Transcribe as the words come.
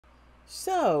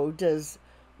So, does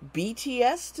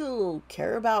BTS still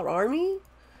care about ARMY?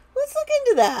 Let's look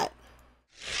into that.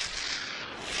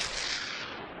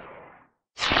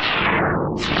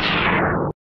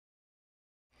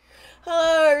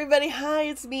 Hello everybody, hi,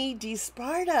 it's me,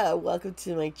 Sparta. Welcome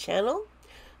to my channel.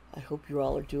 I hope you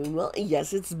all are doing well.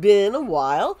 Yes, it's been a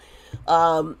while.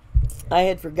 I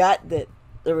had forgot that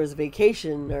there was a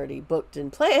vacation already booked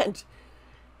and planned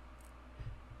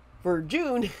for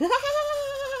June.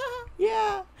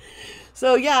 Yeah.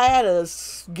 So yeah, I had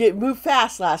to move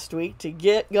fast last week to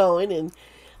get going, and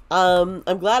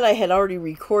I'm glad I had already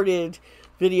recorded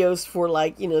videos for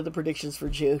the predictions for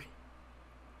June,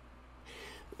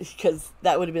 because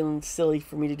that would have been silly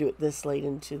for me to do it this late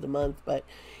into the month. But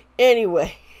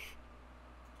anyway,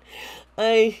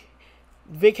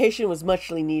 vacation was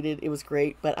muchly needed. It was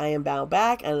great, but I am now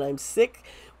back and I'm sick,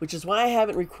 which is why I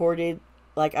haven't recorded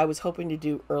like I was hoping to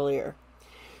do earlier.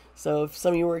 So if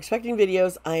some of you were expecting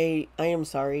videos, I am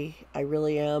sorry. I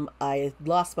really am. I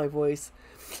lost my voice.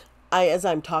 As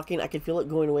I'm talking, I can feel it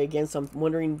going away again. So I'm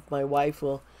wondering if my wife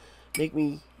will make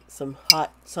me some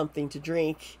hot something to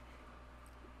drink.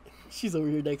 She's over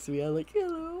here next to me. I'm like,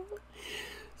 hello.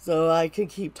 So I can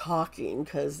keep talking,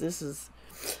 because this is,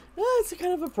 it's a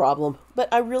kind of a problem.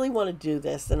 But I really want to do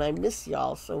this, and I miss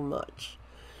y'all so much.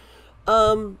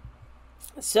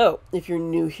 So, if you're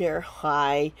new here,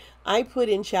 hi. I put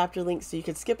in chapter links so you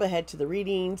could skip ahead to the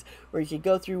readings, or you could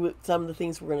go through with some of the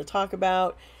things we're going to talk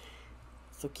about.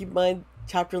 So keep in mind,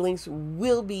 chapter links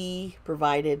will be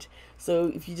provided. So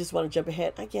if you just want to jump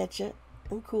ahead, I get you.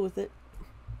 I'm cool with it.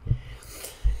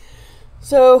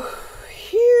 So,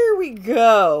 here we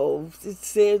go. In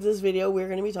this video, we're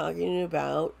going to be talking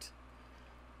about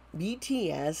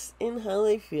BTS and how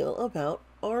they feel about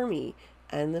ARMY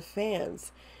and the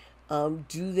fans.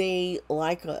 Do they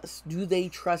like us? Do they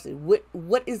trust it?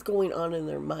 What is going on in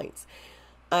their minds?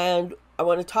 And I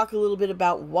want to talk a little bit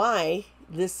about why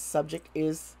this subject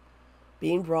is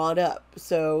being brought up.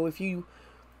 So if you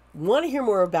want to hear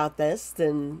more about this,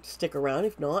 then stick around.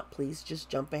 If not, please just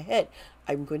jump ahead.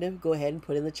 I'm going to go ahead and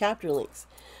put in the chapter links.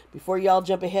 Before y'all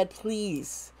jump ahead,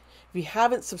 please, if you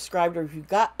haven't subscribed or if you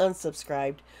got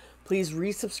unsubscribed, please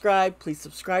resubscribe. Please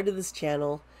subscribe to this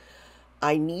channel.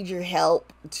 I need your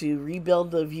help to rebuild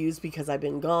the views, because I've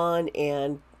been gone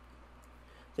and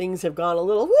things have gone a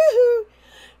little woohoo.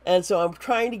 And so I'm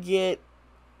trying to get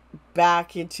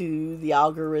back into the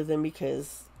algorithm,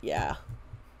 because, yeah.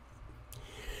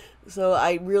 So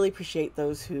I really appreciate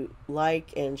those who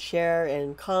like and share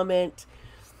and comment.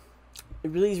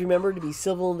 Please remember to be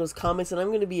civil in those comments, and I'm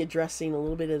going to be addressing a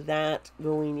little bit of that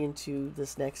going into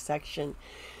this next section.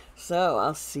 So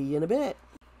I'll see you in a bit.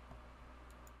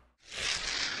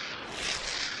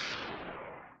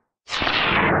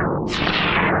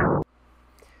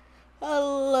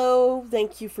 Hello,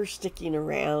 thank you for sticking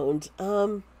around.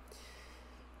 I've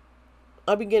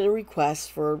been getting requests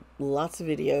for lots of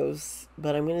videos,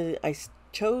 but I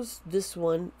chose this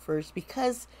one first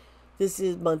because this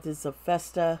month is a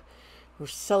festa. We're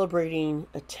celebrating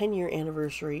a 10-year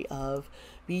anniversary of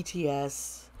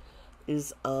BTS'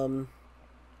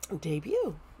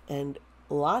 debut, and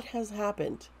a lot has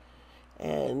happened,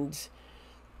 and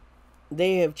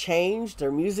they have changed.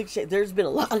 Their music, there's been a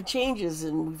lot of changes,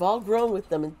 and we've all grown with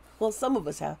them. And well, some of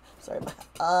us have. Sorry,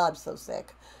 I'm so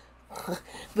sick.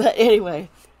 But anyway,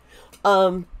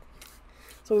 so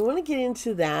we want to get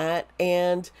into that,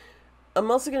 and I'm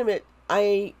also going to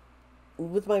admit,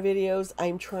 with my videos,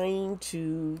 I'm trying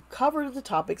to cover the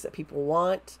topics that people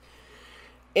want,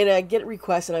 and I get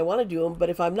requests, and I want to do them. But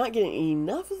if I'm not getting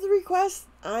enough of the requests,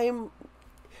 I'm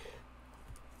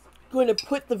going to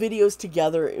put the videos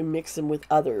together and mix them with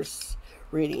others'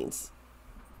 readings.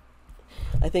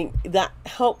 I think that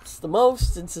helps the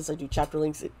most, and since I do chapter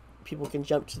links, people can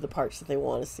jump to the parts that they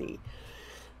want to see.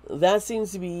 That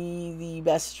seems to be the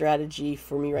best strategy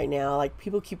for me right now. Like,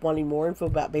 people keep wanting more info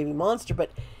about Baby Monster, but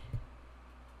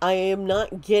I am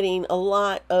not getting a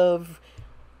lot of,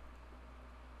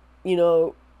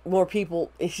 more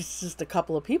people. It's just a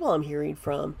couple of people I'm hearing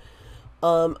from.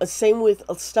 Same with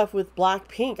stuff with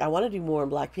Blackpink. I want to do more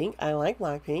on Blackpink. I like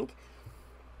Blackpink.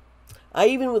 I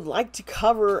even would like to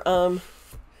cover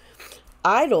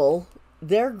Idol.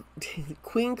 Their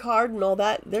Queen card and all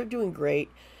that. They're doing great.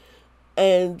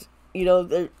 And,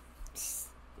 there's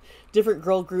different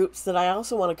girl groups that I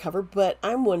also want to cover. But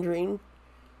I'm wondering,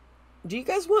 do you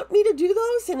guys want me to do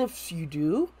those? And if you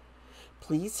do,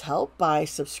 please help by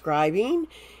subscribing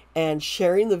and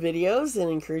sharing the videos and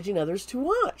encouraging others to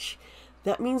watch.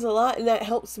 That means a lot, and that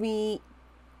helps me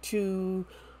to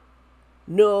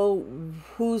know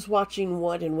who's watching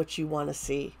what and what you want to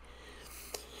see.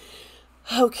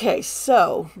 Okay,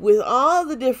 so with all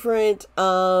the different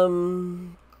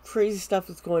crazy stuff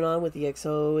that's going on with the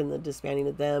EXO and the disbanding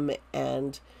of them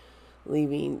and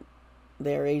leaving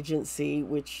their agency,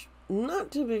 which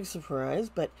not too big surprise,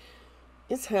 but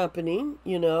it's happening,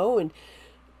 and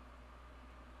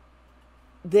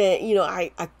then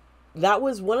I that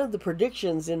was one of the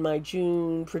predictions in my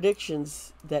June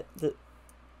predictions that there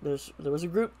was a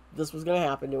group this was going to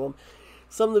happen to them.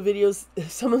 Some of the videos,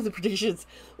 some of the predictions,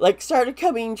 like started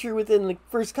coming true within the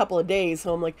first couple of days.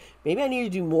 So I'm like, maybe I need to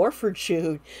do more for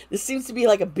June. This seems to be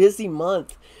like a busy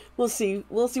month. We'll see.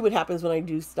 We'll see what happens when I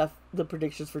do stuff, the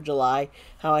predictions for July,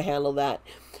 how I handle that.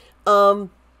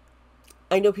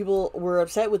 I know people were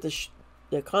upset with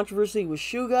the controversy with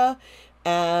Suga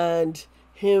and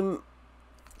him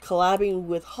collabing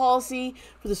with Halsey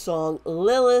for the song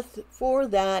Lilith for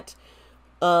that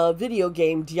video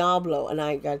game Diablo. And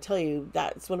I gotta tell you,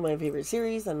 that's one of my favorite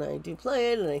series, and I do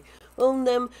play it, and I own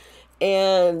them.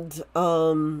 And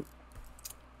I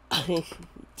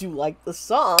do like the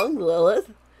song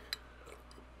Lilith.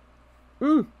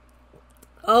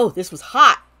 Oh, this was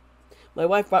hot. My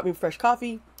wife brought me fresh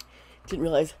coffee. Didn't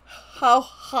realize how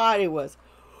hot it was.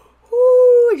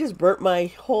 Ooh, it just burnt my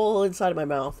whole inside of my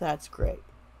mouth. That's great.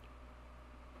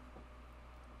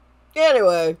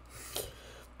 Anyway,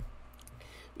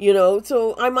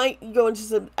 so I might go into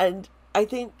some, and I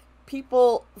think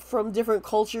people from different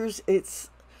cultures, it's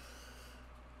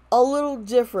a little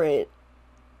different.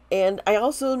 And I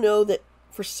also know that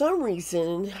for some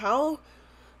reason,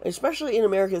 especially in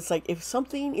America, it's like if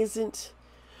something isn't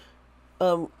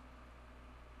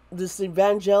this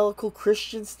evangelical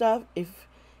Christian stuff, if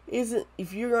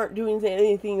you aren't doing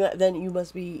anything, then you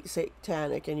must be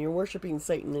satanic and you're worshiping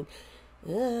Satan,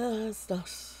 and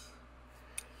stuff.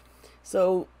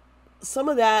 So some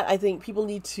of that I think people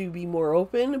need to be more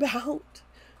open about,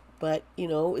 but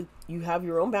you have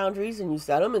your own boundaries and you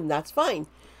set them, and that's fine.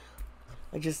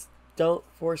 I just don't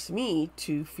force me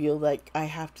to feel like I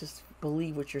have to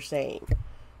believe what you're saying,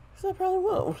 because I probably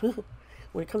won't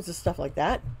when it comes to stuff like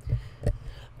that.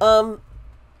 And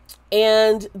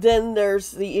then there's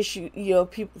the issue,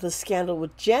 the scandal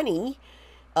with Jennie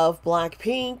of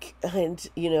Blackpink, and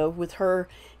with her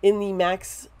in the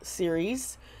Max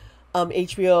series.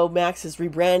 HBO Max is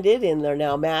rebranded, and they're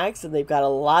now Max, and they've got a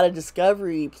lot of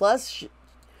Discovery Plus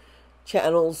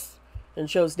channels and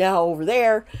shows now over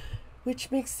there,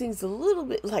 which makes things a little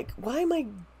bit like, why am I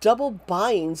double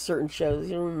buying certain shows?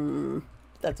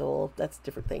 That's a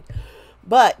different thing.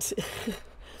 But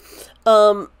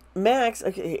Max,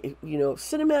 okay,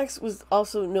 Cinemax was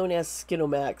also known as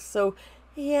Skinomax. So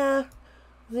yeah,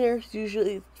 they're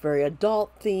usually very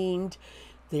adult themed.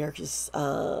 They're just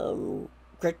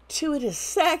gratuitous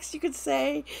sex, you could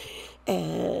say,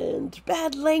 and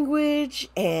bad language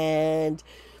and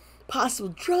possible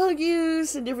drug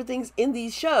use and different things in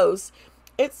these shows.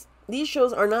 These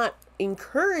shows are not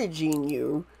encouraging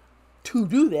you to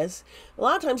do this. A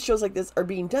lot of times shows like this are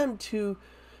being done to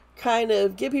kind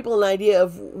of give people an idea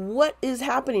of what is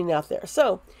happening out there.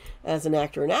 So as an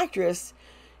actor and actress,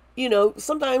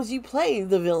 sometimes you play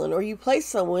the villain, or you play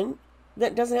someone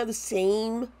that doesn't have the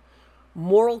same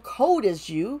moral code as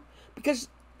you, because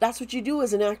that's what you do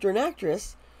as an actor and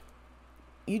actress.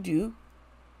 You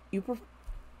pretend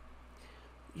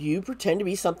to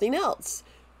be something else,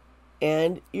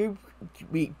 and you're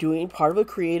doing part of a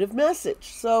creative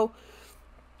message. So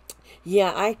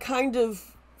yeah, I kind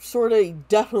of sort of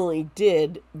definitely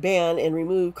did ban and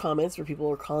remove comments where people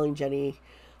were calling Jennie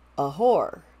a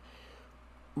whore.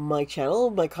 My channel,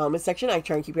 my comment section, I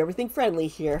try and keep everything friendly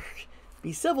here,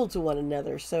 be civil to one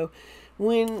another. So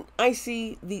when I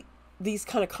see these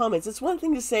kind of comments, it's one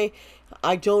thing to say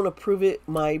I don't approve it,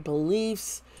 my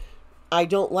beliefs, I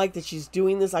don't like that she's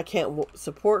doing this, I can't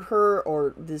support her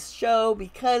or this show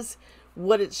because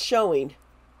what it's showing.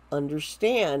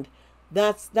 Understand,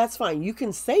 that's fine, you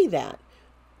can say that.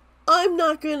 I'm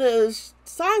not gonna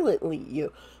silently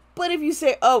you. But if you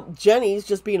say, oh, Jennie's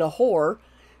just being a whore,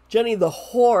 Jennie the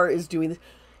whore is doing this,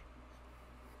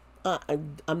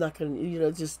 I'm not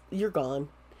gonna, just, you're gone.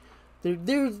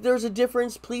 There's a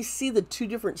difference. Please see the two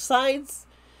different sides.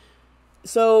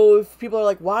 So if people are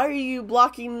like, why are you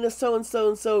blocking the so and so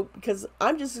and so? Because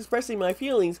I'm just expressing my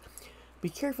feelings. Be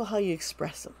careful how you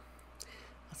express them.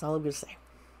 That's all I'm gonna say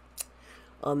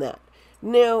on that.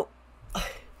 Now,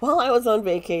 while I was on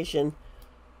vacation,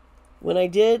 when I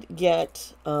did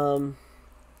get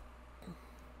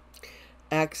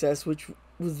access, which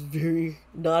was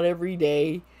not every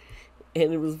day,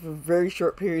 and it was for very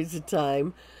short periods of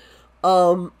time,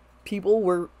 people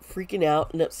were freaking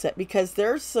out and upset because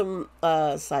there's some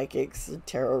psychics and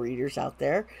tarot readers out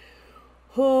there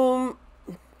whom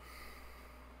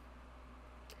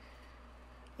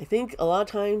I think a lot of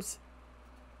times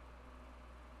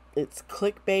it's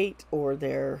clickbait, or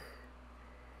they're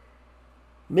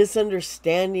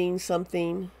misunderstanding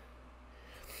something.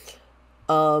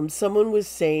 Someone was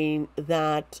saying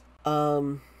that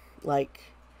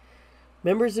like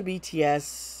members of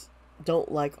BTS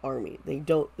don't like Army.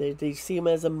 They see him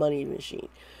as a money machine.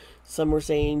 Some were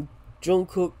saying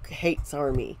Jungkook hates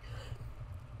Army.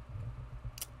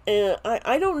 And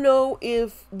I don't know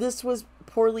if this was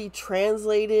poorly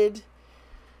translated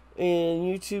in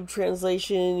YouTube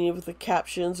translation with the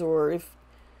captions, or if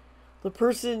the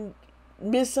person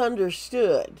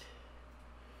misunderstood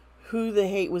who the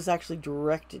hate was actually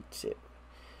directed to.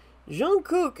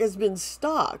 Jungkook has been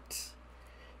stalked.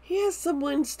 He has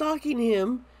someone stalking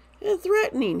him and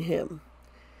threatening him.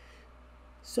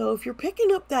 So if you're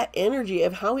picking up that energy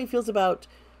of how he feels about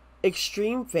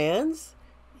extreme fans,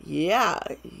 yeah,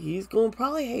 he's going to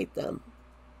probably hate them.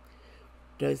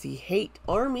 Does he hate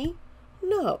Army?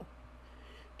 No.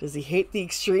 Does he hate the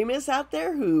extremists out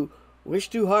there who wish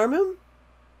to harm him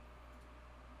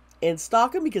and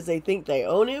stalk him because they think they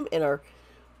own him and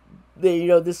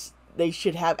they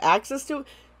should have access to him?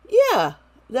 Yeah,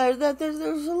 there's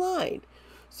a line.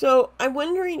 So I'm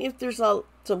wondering if there's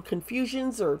some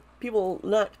confusions or people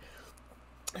not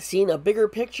seeing a bigger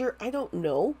picture. I don't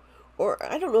know. Or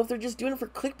I don't know if they're just doing it for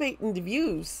clickbait and the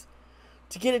views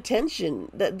to get attention.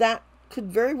 That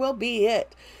could very well be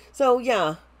it. So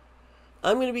yeah,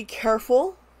 I'm going to be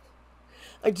careful.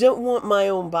 I don't want my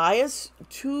own bias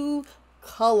to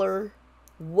color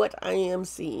what I am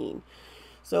seeing.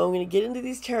 So I'm going to get into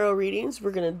these tarot readings.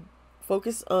 We're going to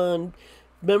focus on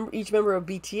each member of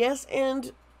BTS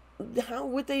and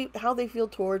how they feel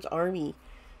towards Army.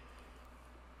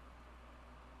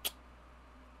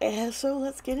 And so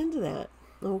let's get into that,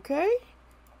 okay?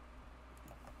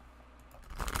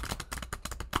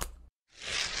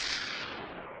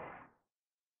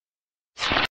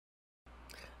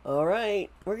 All right,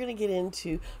 we're going to get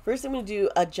into, first I'm going to do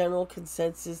a general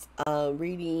consensus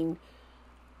reading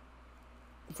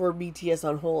for BTS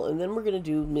on whole, and then we're going to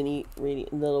do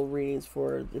little readings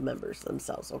for the members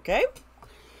themselves, okay?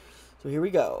 So here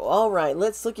we go. All right,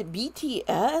 let's look at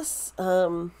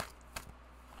BTS.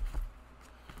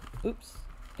 Oops.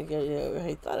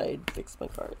 I thought I'd fix my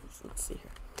cards. Let's see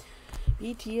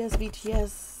here.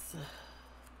 BTS,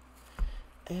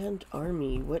 and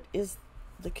Army. What is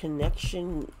the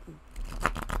connection?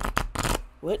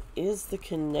 What is the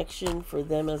connection for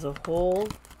them as a whole?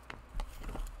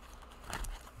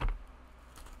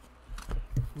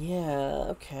 Yeah,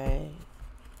 okay.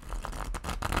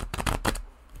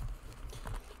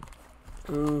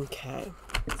 Okay,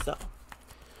 so.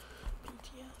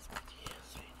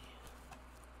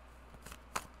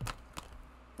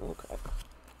 Okay.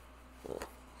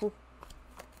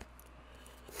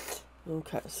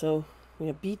 Okay, so we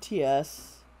have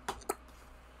BTS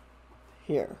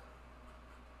here.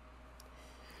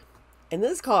 And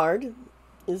this card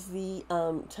is the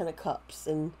Ten of Cups,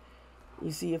 and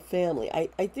you see a family.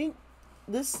 I think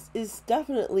this is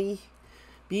definitely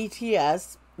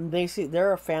BTS.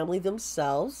 They're a family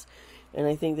themselves, and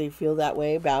I think they feel that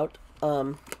way about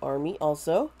Army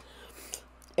also.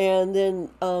 And then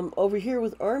over here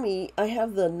with Army, I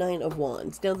have the Nine of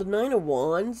Wands. Now the Nine of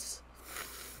Wands,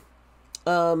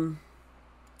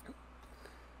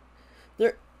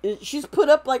 she's put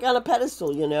up like on a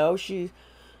pedestal, you know.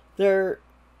 They're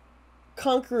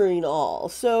conquering all.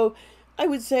 So I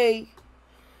would say,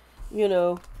 you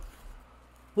know,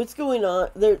 what's going on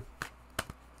there.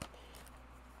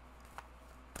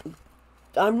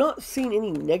 I'm not seeing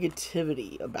any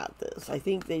negativity about this. I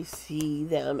think they see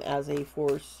them as a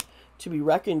force to be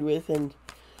reckoned with and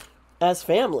as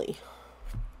family.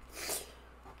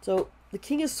 So the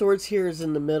King of Swords here is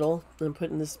in the middle. I'm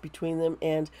putting this between them.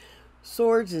 And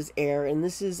Swords is air. And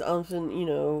this is often, you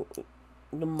know,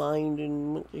 the mind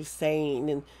and what you're saying.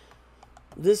 And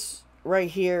this right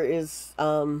here is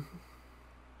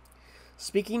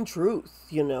speaking truth,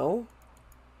 you know.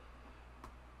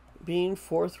 Being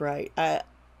forthright.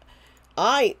 I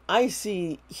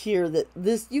see here that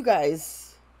this, you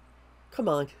guys, come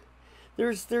on.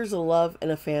 There's a love and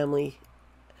a family.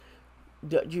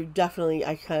 You definitely,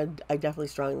 I definitely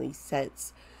strongly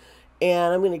sense.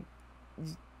 And I'm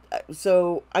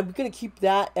gonna keep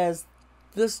that as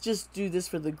let's just do this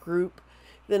for the group.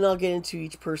 Then I'll get into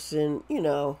each person, you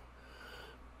know.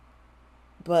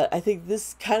 But I think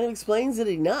this kind of explains it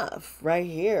enough right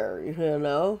here, you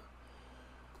know.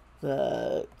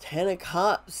 The Ten of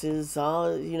Cups is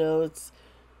all, you know, it's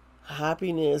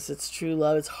happiness, it's true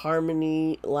love, it's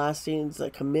harmony, lasting, it's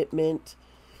a commitment,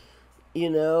 you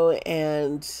know.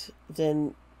 And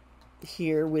then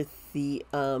here with the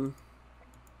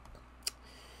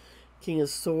King of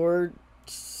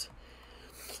Swords.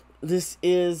 This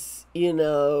is, you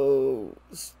know,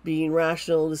 being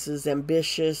rational. This is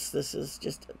ambitious. This is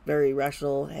just very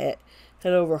rational, head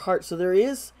over heart. So there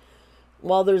is,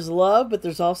 while there's love, but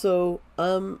there's also,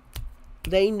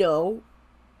 they know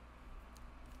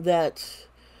that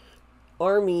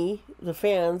Army, the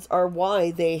fans, are why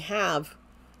they have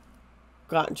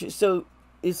gotten to. So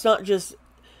it's not just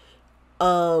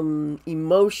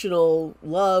emotional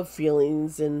love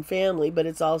feelings and family, but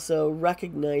it's also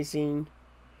recognizing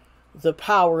the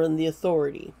power and the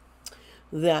authority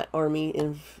that Army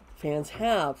and fans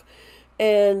have.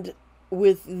 And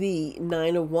with the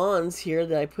Nine of Wands here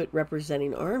that I put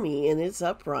representing Army, and it's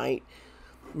upright,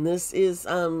 and this is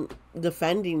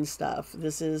defending stuff.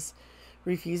 This is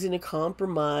refusing to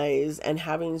compromise and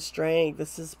having strength.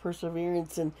 This is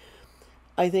perseverance. And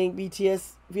I think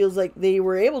BTS feels like they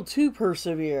were able to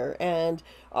persevere and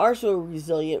are so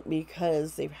resilient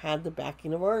because they've had the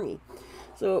backing of Army.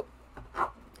 So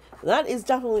that is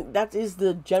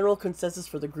the general consensus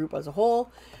for the group as a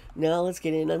whole. Now let's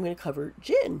get in. I'm going to cover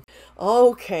Jin.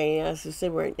 Okay, as I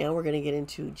said, right now we're going to get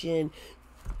into Jin.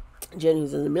 Jin,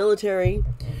 who's in the military.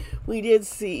 We did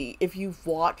see, if you've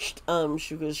watched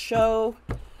Suga's show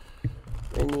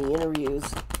and the interviews,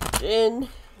 Jin,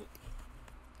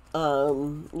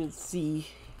 you see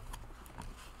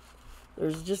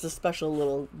there's just a special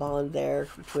little bond there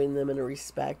between them and a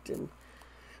respect, and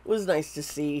it was nice to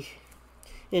see.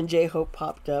 And J-Hope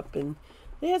popped up, and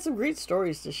they had some great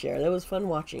stories to share. That was fun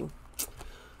watching.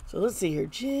 So let's see here.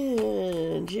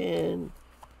 Jin.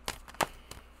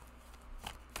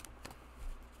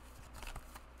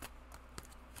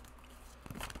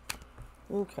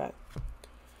 Okay.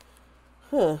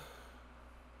 Huh.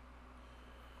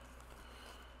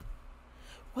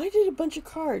 Why did a bunch of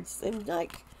cards? I'm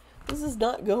like, this is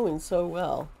not going so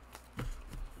well.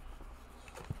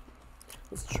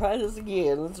 Let's try this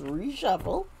again. Let's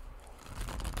reshuffle.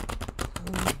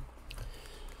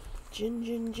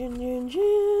 Jin.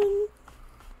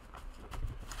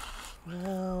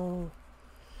 Wow.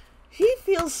 He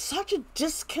feels such a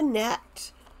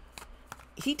disconnect.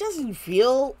 He doesn't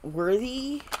feel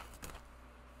worthy.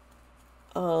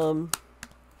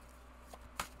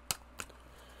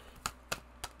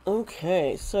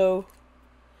 Okay, so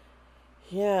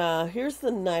yeah, here's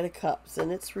the Knight of Cups,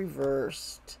 and it's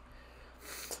reversed.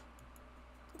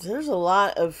 There's a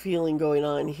lot of feeling going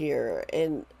on here,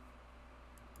 and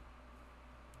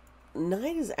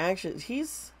Knight is actually,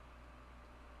 he's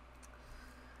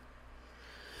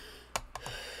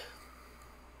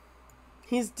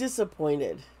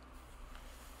disappointed.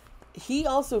 He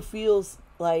also feels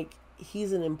like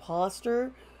he's an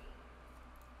imposter,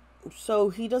 so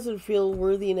he doesn't feel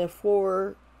worthy enough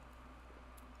for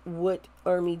what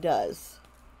Army does.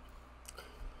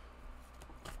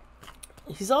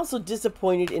 He's also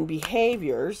disappointed in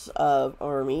behaviors of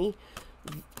Army,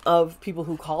 of people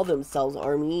who call themselves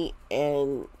Army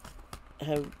and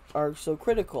are so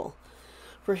critical.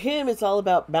 For him, it's all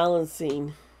about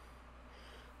balancing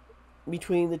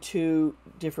between the two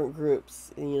different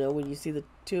groups. And, you know, when you see the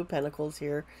Two of Pentacles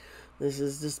here, this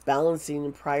is just balancing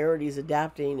and priorities,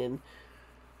 adapting, and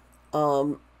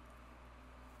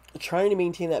trying to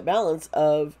maintain that balance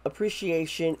of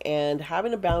appreciation and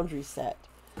having a boundary set.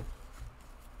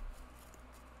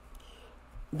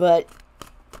 But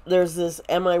there's this,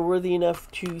 am I worthy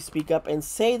enough to speak up and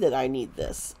say that I need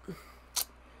this?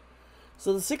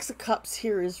 So the Six of Cups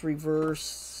here is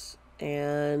reverse,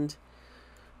 and,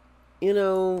 you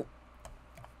know,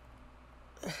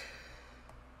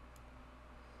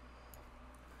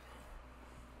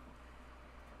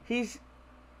 he's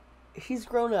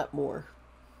grown up more.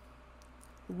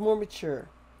 He's more mature.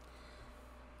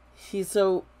 He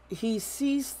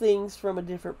sees things from a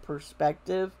different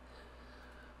perspective.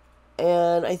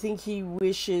 And I think he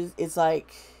wishes, it's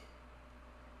like,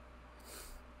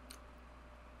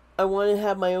 I want to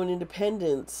have my own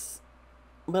independence,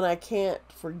 but I can't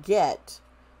forget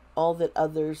all that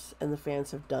others and the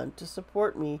fans have done to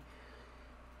support me,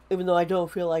 even though I don't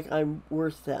feel like I'm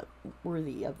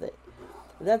worthy of it.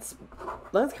 That's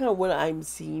kind of what I'm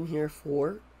seeing here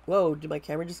for. Whoa, did my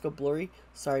camera just go blurry?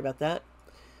 Sorry about that.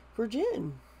 For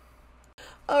Jin.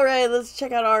 Alright, let's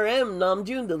check out RM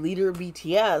Namjoon, the leader of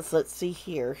BTS. Let's see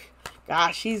here.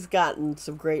 Gosh, he's gotten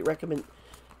some great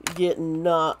getting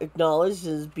acknowledged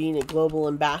as being a global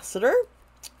ambassador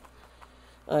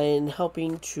and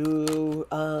helping to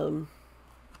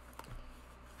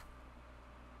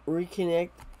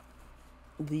reconnect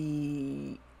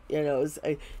the, you know,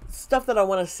 stuff that I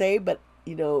want to say, but,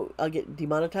 you know, I'll get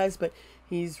demonetized, but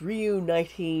he's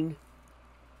reuniting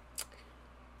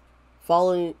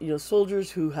following,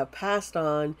 soldiers who have passed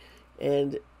on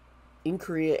and in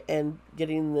Korea and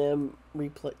getting them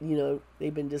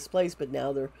they've been displaced, but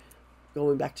now they're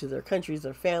going back to their countries,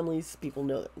 their families. People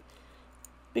know that.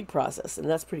 Big process, and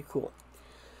that's pretty cool.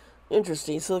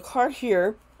 Interesting. So the card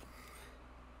here,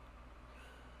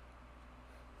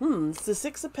 it's the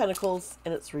Six of Pentacles,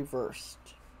 and it's reversed.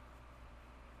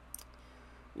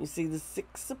 You see the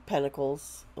Six of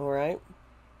Pentacles, all right?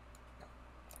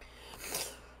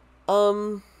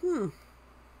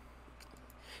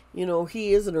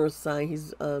 He is an earth sign.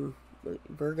 He's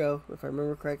Virgo, if I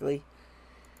remember correctly.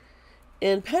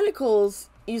 And Pentacles,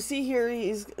 you see here,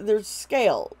 there's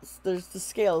scales. There's the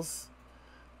scales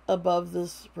above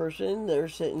this person. They're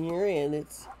sitting here, and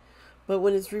but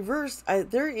when it's reversed,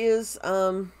 there is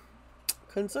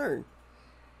concern.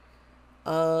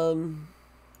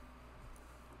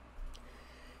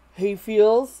 He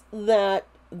feels that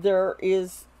there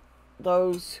is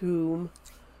those whom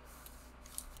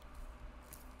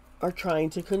are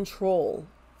trying to control.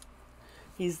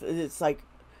 It's like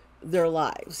their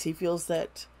lives. He feels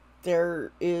that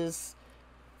there is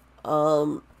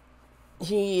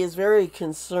he is very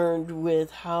concerned with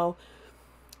how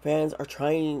fans are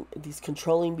trying these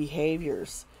controlling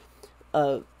behaviors,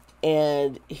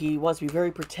 and he wants to be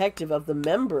very protective of the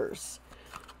members.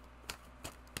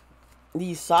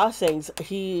 These sasaengs,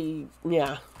 he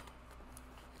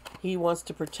wants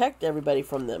to protect everybody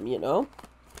from them,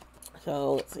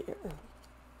 So let's see here.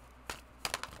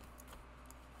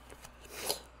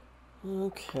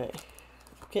 Okay,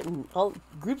 getting all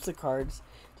groups of cards.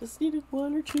 Just needed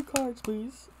 1 or 2 cards,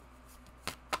 please.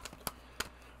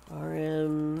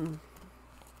 RM.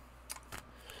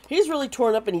 He's really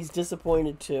torn up and he's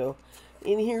disappointed too.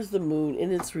 And here's the moon,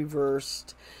 and it's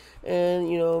reversed. And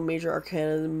major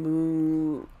arcana, the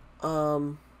moon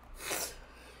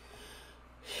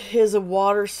is a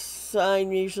water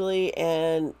sign usually,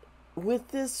 and with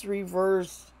this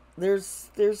reverse, there's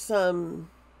some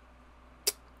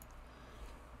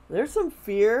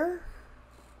fear.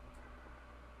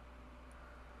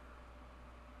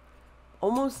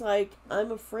 Almost like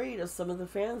I'm afraid of some of the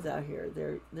fans out here.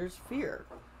 There's fear.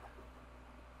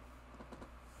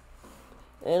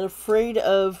 And afraid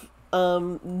of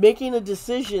making a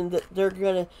decision that they're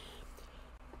gonna.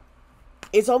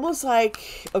 It's almost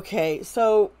like, okay,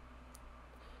 so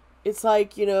it's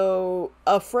like,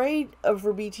 afraid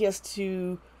for BTS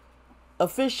to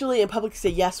officially and publicly say,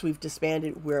 yes, we've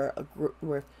disbanded. We're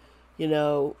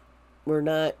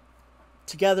not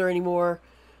together anymore.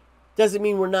 Doesn't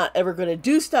mean we're not ever going to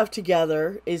do stuff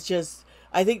together. It's just,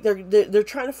 I think they're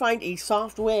trying to find a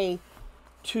soft way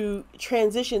to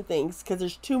transition things, because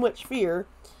there's too much fear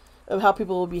of how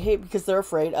people will behave because they're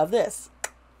afraid of this.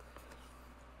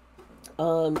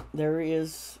 There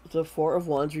is the Four of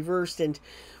Wands reversed, and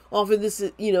often this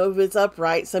is, if it's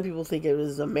upright, some people think it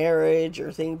was a marriage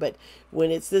or thing, but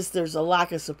when it's this, there's a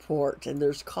lack of support and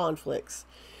there's conflicts.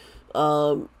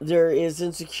 There is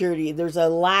insecurity. There's a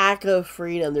lack of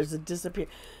freedom. There's a disappear.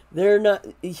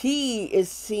 He is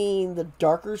seeing the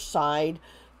darker side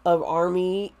of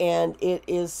Army, and it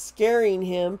is scaring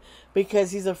him because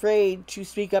he's afraid to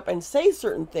speak up and say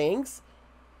certain things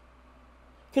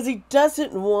because he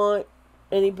doesn't want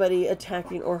anybody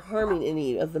attacking or harming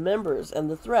any of the members and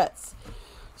the threats.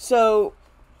 So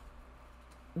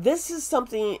this is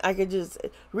something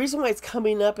the reason why it's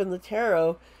coming up in the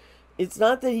tarot, it's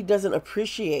not that he doesn't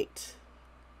appreciate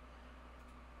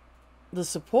the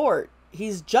support.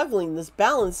 He's juggling this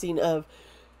balancing of,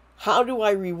 how do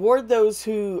I reward those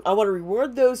who, I want to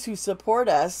reward those who support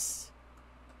us,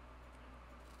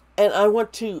 and I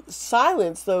want to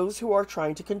silence those who are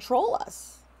trying to control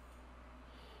us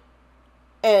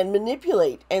and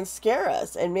manipulate and scare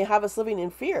us and may have us living in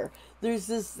fear. There's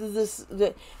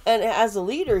and as a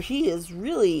leader, he is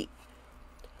really,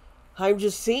 I'm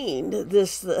just seeing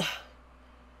this,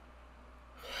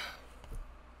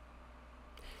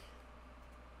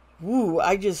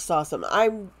 I just saw some.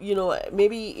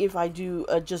 Maybe if I do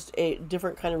just a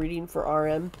different kind of reading for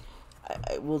RM,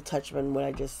 I will touch on what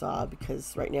I just saw,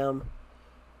 because right now I'm a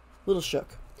little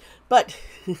shook. But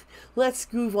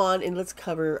let's move on and let's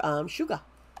cover Suga.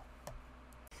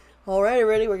 All right,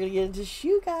 ready? We're going to get into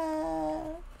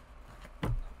Suga.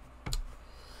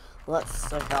 Let's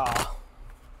go.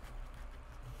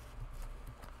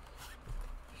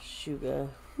 Suga.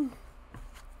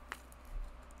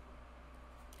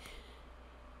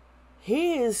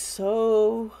 He is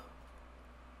so,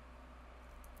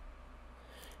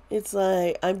 it's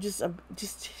like, I'm just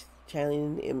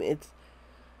channeling him.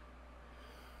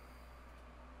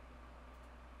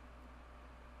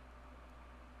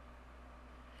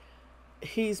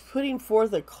 he's putting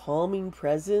forth a calming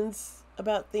presence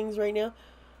about things right now,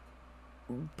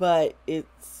 but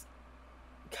it's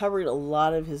covering a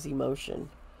lot of his emotion.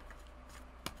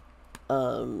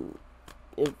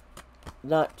 If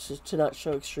not to not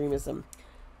show extremism.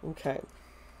 Okay.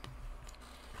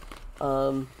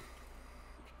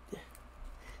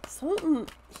 Something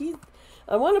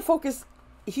I want to focus.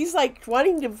 He's like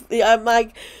wanting to. I'm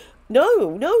like, no,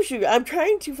 Suga. I'm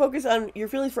trying to focus on your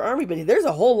feelings for Army, but there's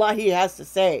a whole lot he has to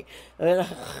say. And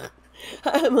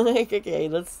I'm like, okay,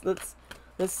 let's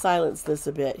silence this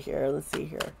a bit here. Let's see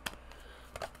here.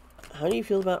 How do you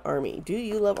feel about Army? Do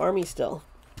you love Army still?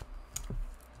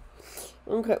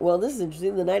 Okay, well, this is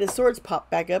interesting. The Knight of Swords popped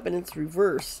back up, and it's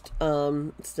reversed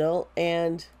still.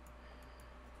 And,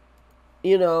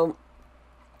 you know,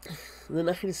 the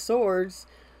Knight of Swords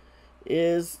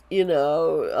is, you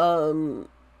know,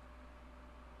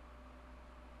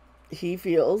 he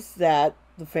feels that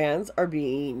the fans are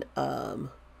being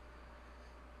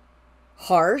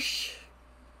harsh,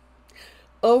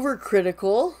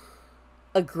 overcritical,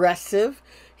 aggressive.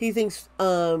 He thinks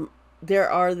there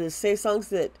are the say songs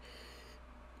that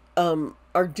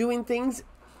are doing things.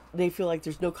 They feel like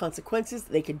there's no consequences.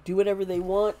 They can do whatever they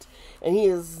want, and he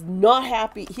is not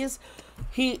happy.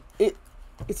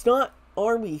 It's not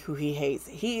Army who he hates.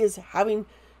 He is having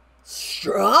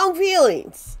strong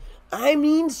feelings. I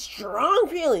mean, strong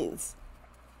feelings.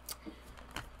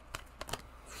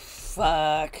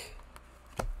 Fuck.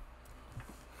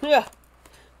 Yeah.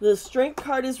 The Strength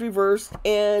card is reversed,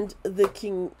 and the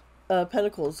King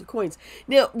Pentacles, the coins.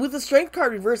 Now, with the Strength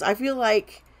card reversed, I feel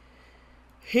like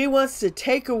he wants to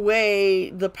take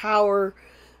away the power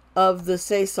of the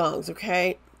say songs,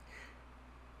 okay?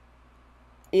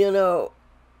 You know,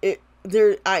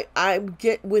 I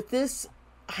get with this,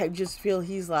 I just feel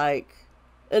he's like,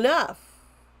 enough.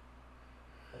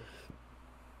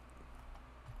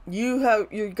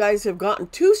 You guys have gotten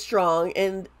too strong,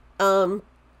 and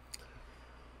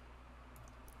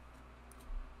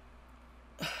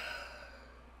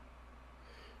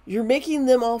you're making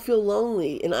them all feel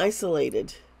lonely and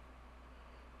isolated.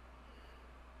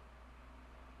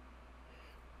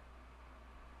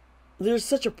 There's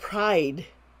such a pride.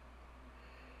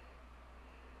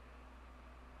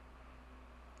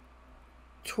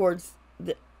 Towards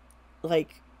the,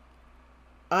 like,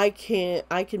 I can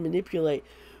manipulate.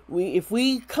 If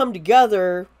we come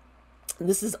together,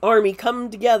 this is Army come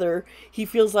together. He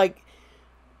feels like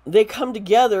they come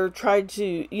together, try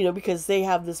to, you know, because they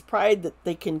have this pride that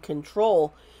they can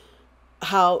control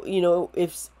how, you know,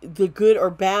 if the good or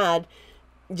bad,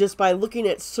 just by looking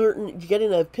at certain,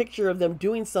 getting a picture of them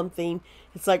doing something,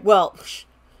 it's like, well,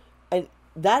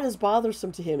 that is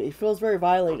bothersome to him. He feels very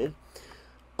violated.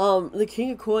 The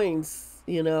King of Coins,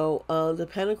 you know, the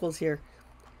Pentacles here.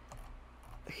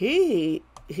 He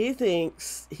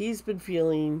thinks he's been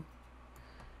feeling,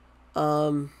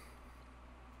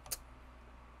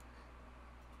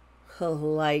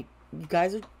 like, you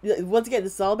guys are, once again,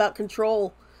 this is all about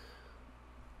control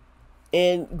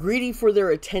and greedy for their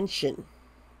attention.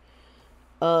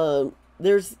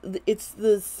 It's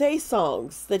the say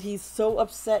songs that he's so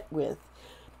upset with.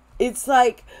 It's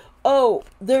like, oh,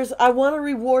 I want to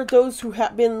reward those who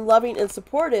have been loving and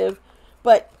supportive,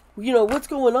 but, you know, what's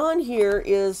going on here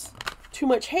is too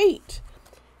much hate.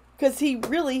 Because he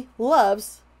really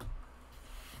loves,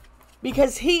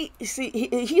 because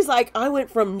he's like, I went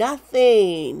from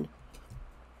nothing,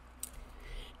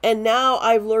 and now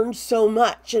I've learned so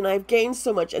much, and I've gained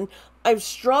so much, and I've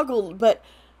struggled, but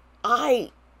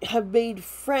I have made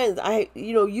friends.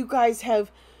 You know, you guys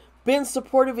have been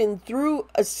supportive and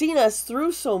seen us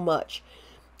through so much.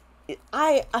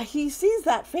 He sees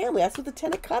that family. That's what the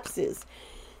Ten of Cups is.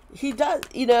 He does,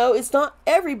 you know, it's not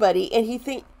everybody, and he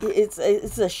thinks it's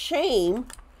a shame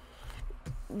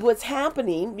what's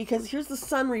happening, because here's the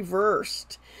Sun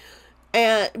reversed,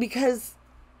 and because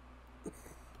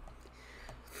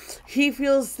he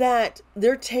feels that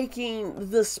they're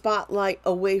taking the spotlight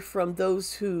away from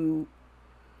those who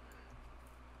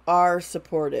are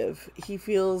supportive. He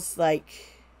feels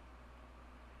like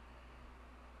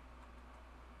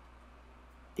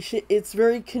it's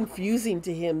very confusing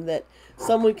to him that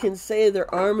someone can say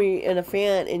they're Army and a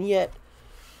fan and yet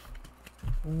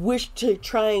wish to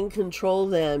try and control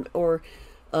them, or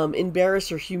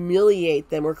embarrass or humiliate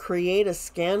them, or create a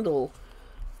scandal,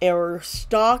 or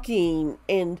stalking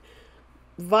and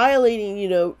violating, you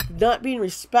know, not being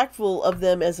respectful of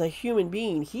them as a human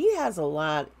being. He has a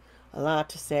lot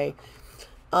to say.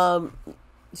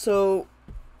 So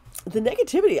the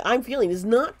negativity I'm feeling is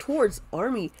not towards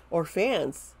Army or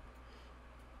fans.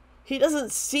 He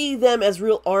doesn't see them as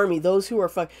real army, those who are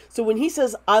fun. So when he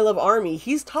says, I love army,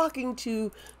 he's talking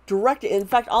to direct. In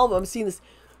fact, all of them, I'm seeing this,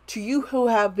 to you who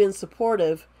have been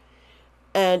supportive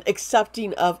and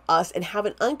accepting of us and have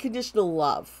an unconditional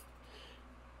love.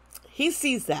 He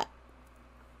sees that.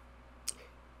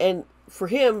 And for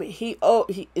him,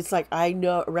 it's like, I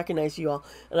recognize you all,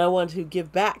 and I want to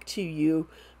give back to you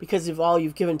because of all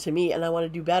you've given to me, and I want to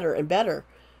do better and better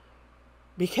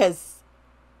because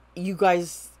you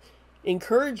guys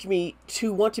encourage me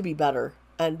to want to be better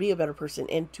and be a better person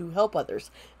and to help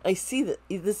others. I see that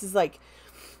this is like,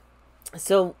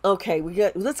 so okay,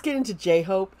 let's get into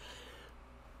J-Hope,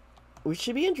 which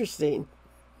should be interesting.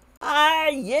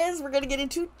 Yes, we're gonna get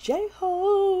into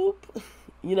J-Hope.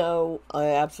 You know, I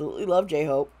absolutely love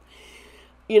J-Hope.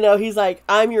 You know, he's like,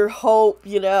 I'm your hope,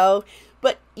 you know.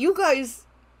 But you guys,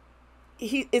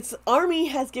 it's Army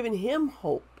has given him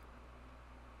hope.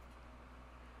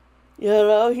 You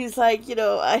know, he's like, you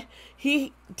know,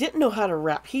 he didn't know how to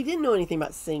rap. He didn't know anything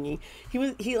about singing.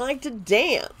 He liked to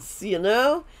dance, you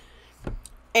know.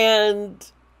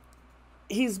 And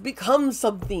he's become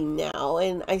something now.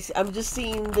 And I'm just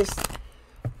seeing this,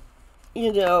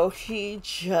 you know, he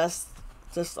just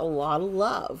a lot of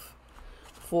love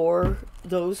for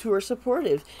those who are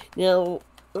supportive. Now,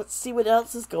 let's see what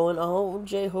else is going on.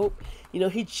 J-Hope, you know,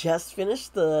 he just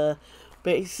finished the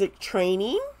basic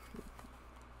training.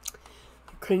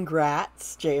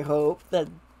 Congrats, J-Hope. That,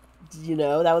 you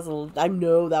know, I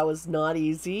know that was not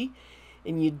easy,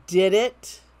 and you did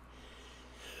it.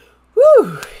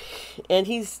 Woo! And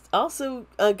he's also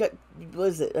got, what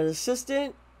is it, an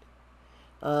assistant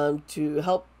to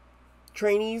help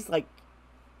trainees like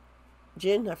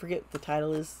Jin, I forget what the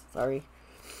title is, sorry.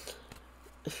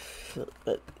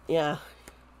 But yeah.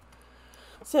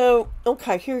 So,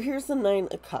 okay, here's the Nine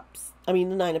of Cups. I mean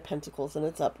the Nine of Pentacles, and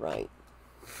it's upright.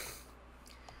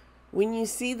 When you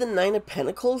see the Nine of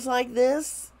Pentacles like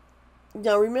this,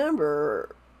 now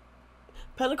remember,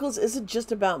 Pentacles isn't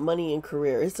just about money and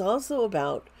career. It's also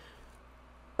about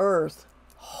earth,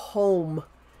 home,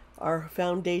 our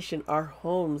foundation, our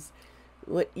homes.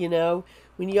 What, you know,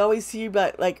 when you always see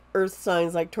about like earth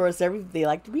signs like Taurus, they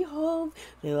like to be home,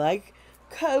 they like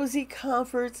cozy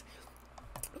comforts,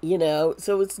 you know.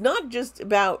 So it's not just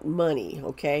about money,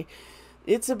 okay?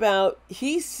 It's about,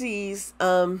 he sees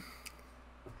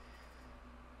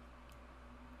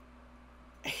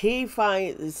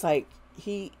it's like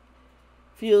he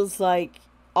feels like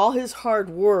all his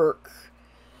hard work,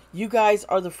 you guys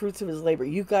are the fruits of his labor.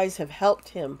 You guys have helped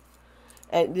him.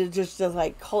 And it just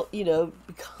like, you know,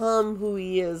 become who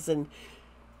he is and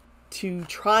to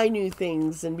try new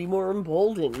things and be more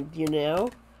emboldened, you know.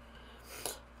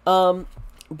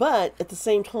 But at the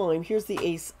same time, here's the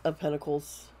Ace of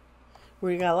Pentacles.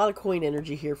 We got a lot of coin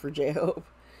energy here for J-Hope.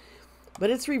 But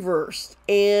it's reversed.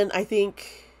 And I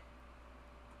think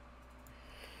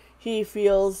he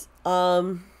feels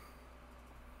oh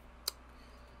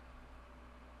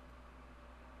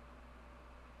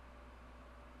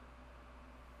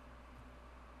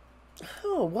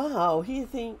wow,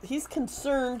 he's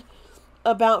concerned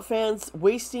about fans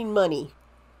wasting money.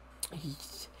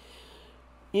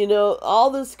 You know, all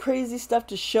this crazy stuff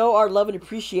to show our love and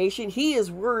appreciation. He is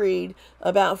worried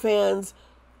about fans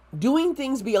doing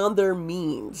things beyond their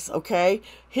means, okay?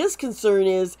 His concern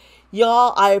is,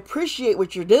 y'all, I appreciate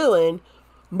what you're doing,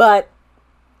 but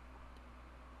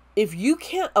if you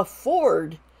can't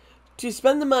afford to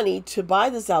spend the money to buy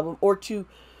this album or to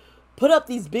put up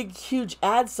these big, huge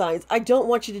ad signs, I don't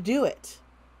want you to do it.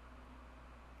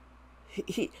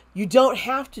 You don't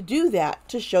have to do that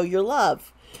to show your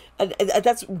love. And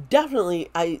that's definitely,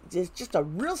 it's just a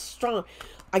real strong,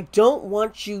 I don't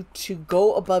want you to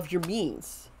go above your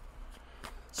means.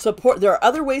 There are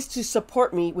other ways to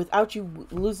support me without you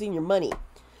losing your money.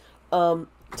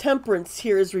 Temperance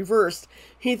here is reversed.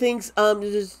 He thinks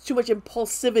there's too much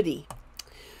impulsivity.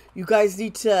 You guys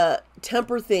need to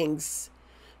temper things,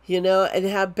 you know, and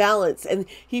have balance. And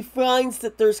he finds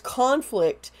that there's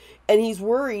conflict, and he's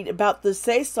worried about the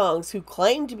say-songs who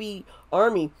claim to be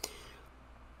Army.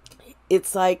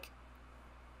 It's like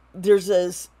there's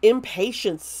this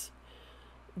impatience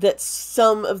that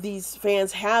some of these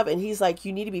fans have, and he's like,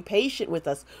 you need to be patient with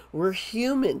us. We're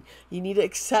human. You need to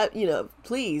accept, you know,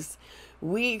 please,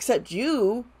 we accept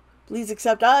you. Please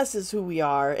accept us as who we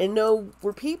are, and know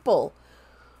we're people.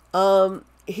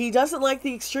 He doesn't like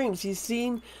the extremes. He's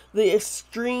seen the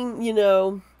extreme, you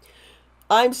know,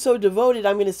 I'm so devoted,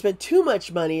 I'm going to spend too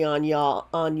much money on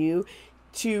you,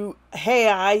 hey,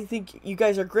 I think you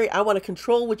guys are great. I want to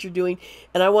control what you're doing,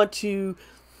 and I want to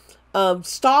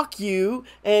stalk you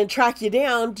and track you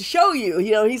down to show you.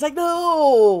 You know, he's like,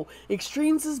 no,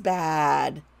 extremes is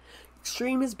bad.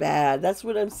 Extreme is bad. That's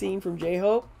what I'm seeing from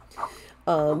J-Hope.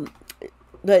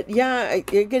 But yeah, I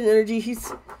get energy.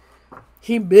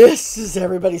 He misses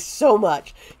everybody so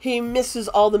much. He misses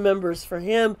all the members. For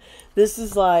him, this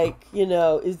is like, you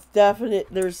know, it's definite.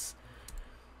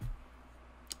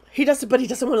 He doesn't want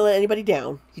to let anybody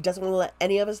down. He doesn't want to let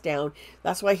any of us down.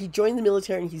 That's why he joined the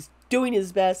military, and he's doing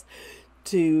his best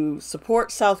to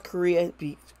support South Korea,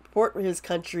 support his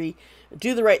country,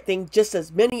 do the right thing, just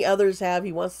as many others have.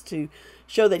 He wants to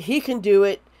show that he can do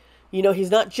it. You know,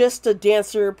 he's not just a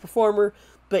dancer, performer,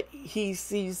 but he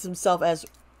sees himself as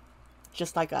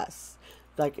just like us,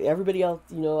 like everybody else,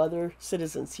 you know, other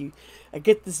citizens. I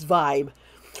get this vibe.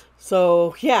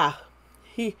 So yeah,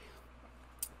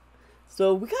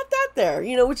 so we got that there,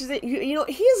 you know, which is it. You know,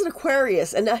 he is an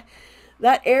Aquarius, and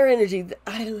that air energy.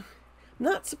 I'm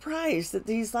not surprised that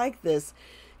he's like this.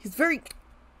 He's very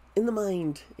in the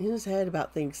mind, in his head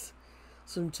about things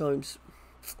sometimes.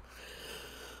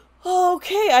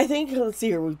 Okay, I think, let's see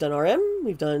here. We've done RM.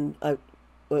 We've done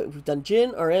Jin,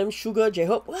 RM, Suga,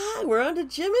 J-Hope. Wow, we're on to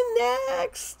Jimin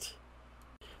next.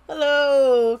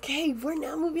 Hello. Okay, we're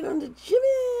now moving on to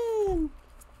Jimin.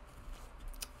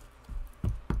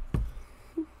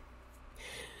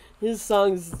 His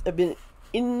songs have been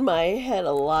in my head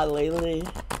a lot lately.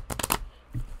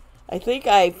 I think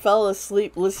I fell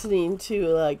asleep listening to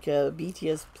like a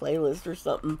BTS playlist or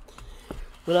something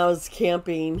when I was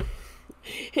camping.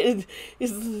 His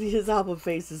album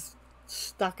face is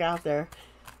stuck out there.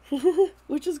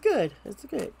 Which is good. That's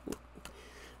good.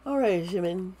 Alright,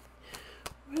 Jimin.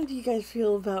 What do you guys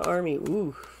feel about Army?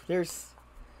 Ooh, for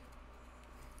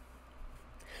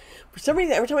some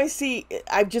reason, every time I see,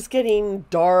 I'm just getting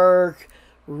dark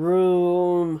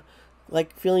room,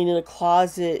 like feeling in a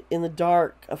closet in the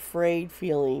dark, afraid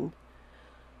feeling.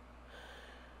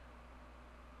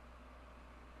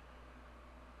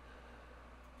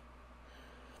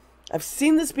 I've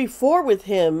seen this before with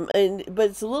him, but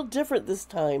it's a little different this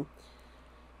time.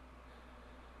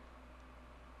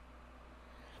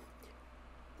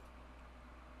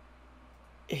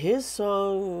 His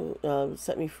song,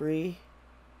 Set Me Free,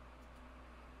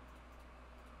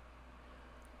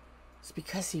 it's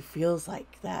because he feels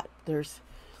like that.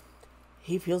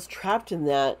 He feels trapped in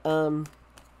that. But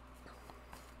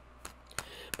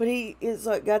he is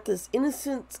like got this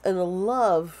innocence and a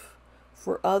love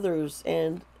for others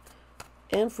and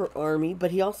for Army,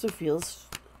 but he also feels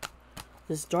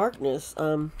this darkness,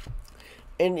 and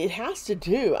it has to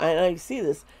do, I see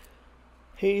this,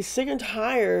 he's sick and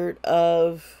tired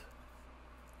of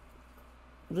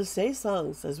the say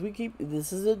songs, as we keep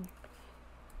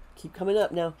coming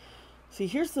up now. See,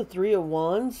 here's the Three of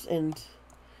Wands, and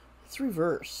it's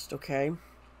reversed, okay?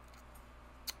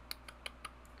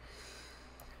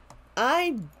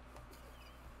 You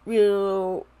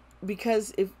know,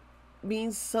 because it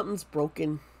means something's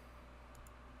broken.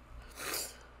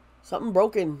 Something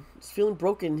broken. He's feeling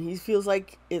broken. He feels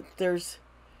like there's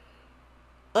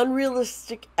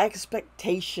unrealistic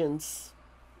expectations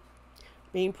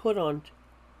being put on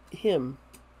him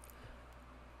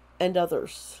and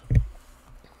others.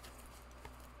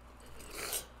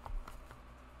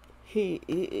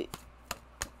 It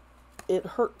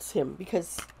hurts him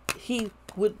because he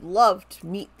would love to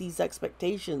meet these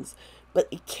expectations, but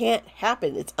it can't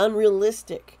happen. It's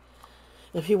unrealistic.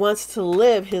 If he wants to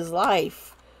live his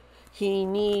life, he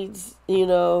needs, you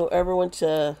know, everyone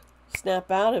to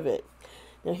snap out of it.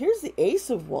 Now here's the Ace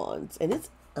of Wands, and it's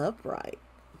upright.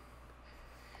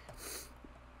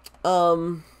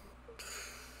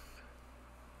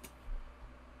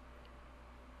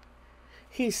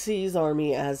 He sees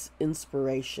Army as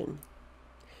inspiration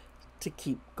to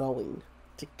keep going,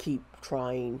 to keep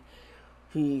trying.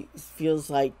 He feels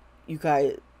like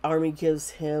Army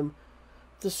gives him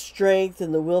the strength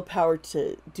and the willpower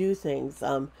to do things,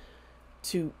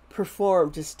 to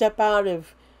perform, to step out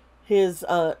of his,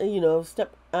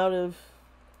 step out of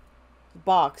the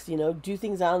box, do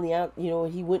things out on the out,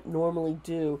 he wouldn't normally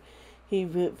do. He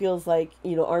feels like,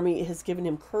 Army has given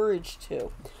him courage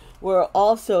to. Where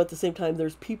also at the same time,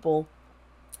 there's people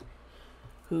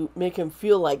who make him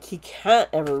feel like he can't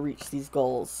ever reach these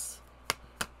goals.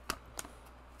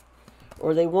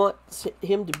 Or they want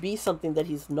him to be something that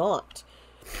he's not.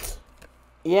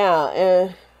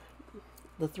 Yeah,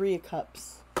 the Three of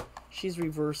Cups. She's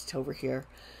reversed over here.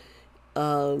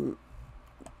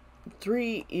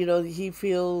 Three, he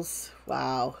feels,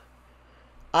 wow,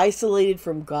 isolated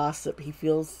from gossip. He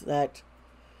feels that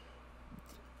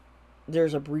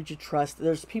there's a breach of trust.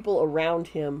 There's people around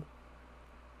him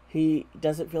he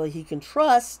doesn't feel like he can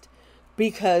trust,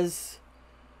 because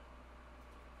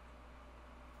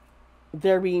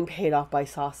they're being paid off by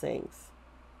Sasaengs.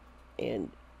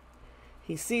 And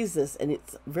he sees this, and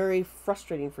it's very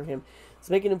frustrating for him.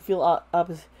 It's making him feel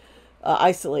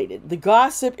isolated. The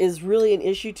gossip is really an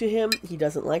issue to him. He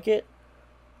doesn't like it.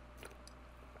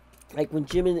 Like when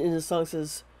Jimin in the song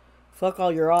says, "Fuck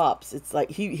all your ops," it's like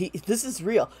this is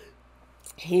real.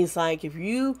 He's like, if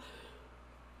you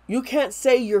can't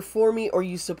say you're for me or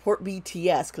you support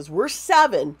BTS because we're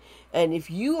 7, and if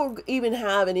you even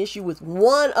have an issue with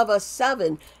one of us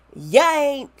 7, you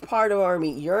ain't part of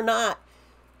ARMY. You're not.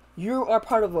 You are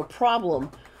part of a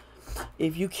problem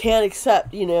if you can't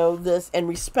accept, this and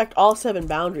respect all 7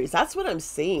 boundaries. That's what I'm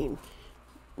seeing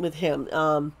with him.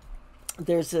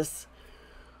 There's this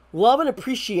love and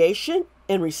appreciation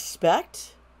and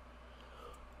respect,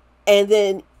 and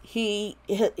then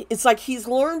it's like he's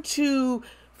learned to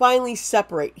finally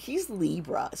separate. He's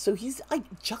Libra, so he's like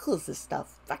juggles this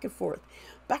stuff back and forth,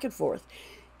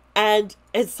 and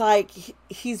it's like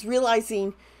he's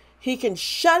realizing he can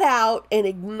shut out and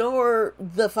ignore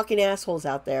the fucking assholes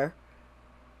out there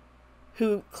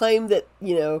who claim that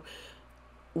I'm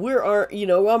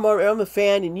a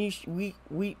fan and you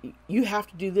have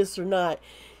to do this or not.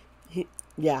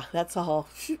 Yeah, that's all.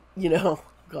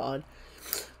 God,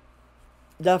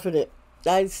 definite.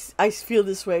 I feel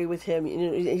this way with him.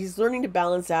 He's learning to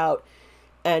balance out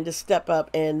and to step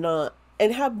up and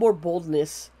have more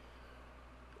boldness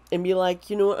and be like,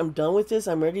 what, I'm done with this.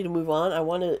 I'm ready to move on.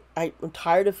 I'm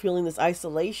tired of feeling this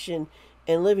isolation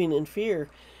and living in fear.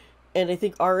 And I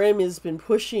think RM has been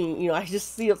pushing, I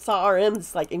just saw RM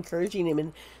just like encouraging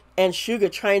him and Suga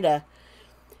trying to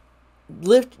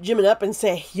lift Jimin up and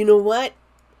say, you know what?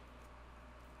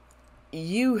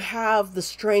 You have the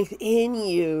strength in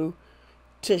you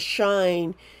to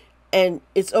shine, and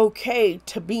it's okay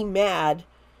to be mad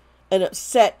and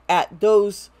upset at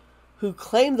those who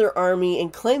claim they're ARMY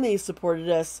and claim they supported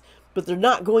us, but they're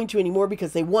not going to anymore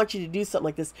because they want you to do something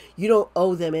like this. You don't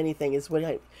owe them anything,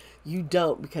 you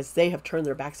don't, because they have turned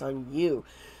their backs on you,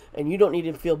 and you don't need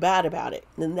to feel bad about it.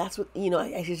 And that's what,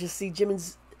 I just see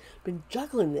Jimin's been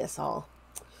juggling this all.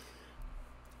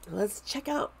 Let's check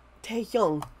out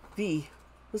Taehyung V.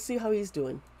 Let's see how he's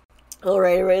doing. All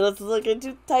right, let's look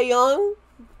into Taehyung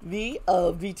V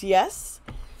of BTS.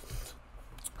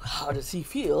 How does he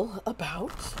feel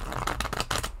about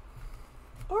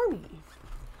ARMY?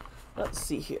 Let's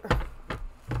see here.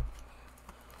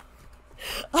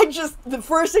 The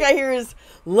first thing I hear is,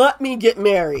 let me get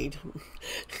married.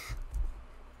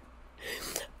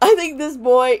 I think this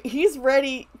boy, he's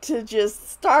ready to just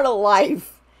start a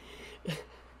life.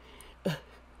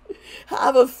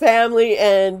 Have a family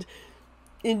and,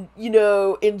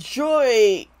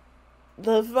 enjoy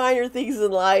the finer things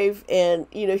in life. And,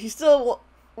 he still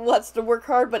wants to work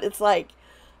hard, but it's like,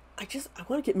 I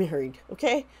want to get married,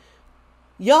 okay?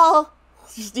 Y'all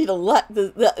just need to let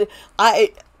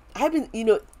I've been,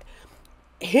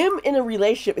 him in a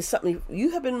relationship is something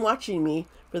you have been watching me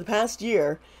for the past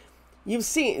year. You've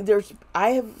seen,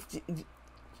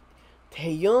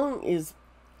 Taehyung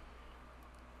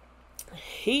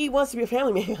he wants to be a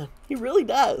family man. He really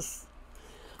does.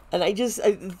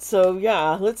 And so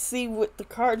yeah, let's see what the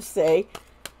cards say.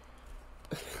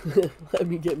 Let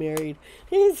me get married.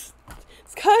 It's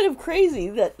kind of crazy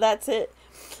that's it.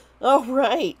 All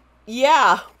right.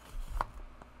 Yeah.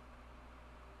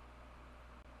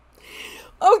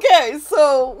 Okay,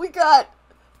 so we got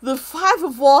the 5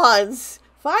 of Wands.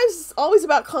 5's always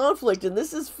about conflict, and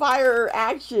this is fire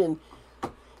action.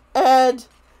 And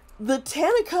the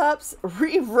 10 of Cups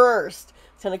reversed.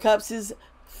 10 of Cups is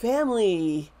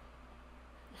family.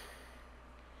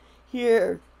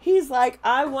 Here, he's like,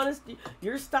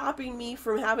 you're stopping me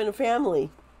from having a family.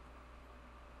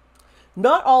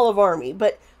 Not all of ARMY,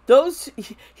 but those,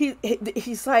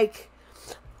 he's like,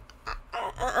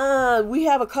 we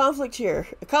have a conflict here.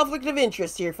 A conflict of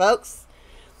interest here, folks.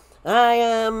 I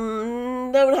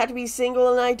don't have to be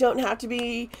single, and I don't have to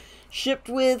be shipped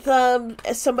with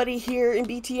somebody here in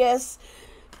BTS.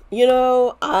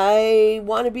 I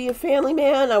want to be a family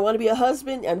man. I want to be a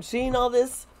husband. I'm seeing all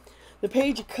this. The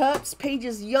Page of Cups. Page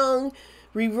is young,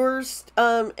 reversed.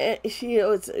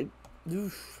 It's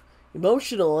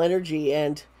emotional energy,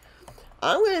 and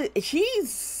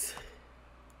he's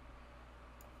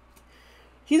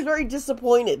very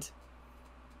disappointed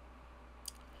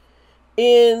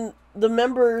in the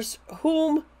members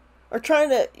whom are trying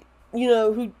to,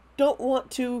 who don't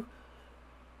want to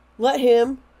let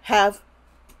him have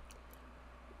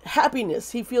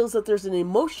happiness. He feels that there's an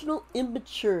emotional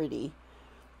immaturity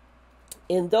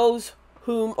in those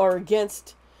whom are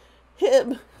against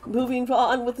him moving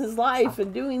on with his life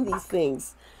and doing these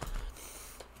things.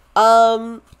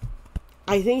 I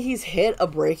think he's hit a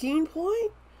breaking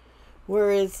point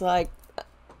where it's like,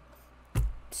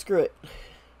 screw it.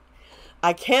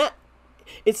 I can't.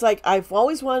 It's like I've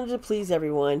always wanted to please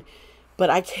everyone, but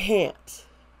I can't.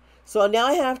 So now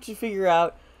I have to figure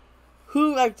out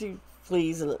who I to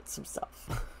please and it's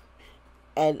himself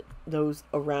and those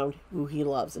around who he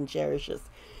loves and cherishes.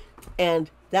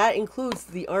 And that includes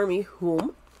the army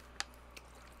whom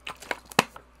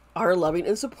are loving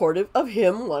and supportive of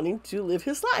him wanting to live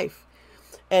his life.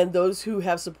 And those who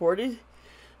have supported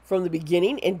from the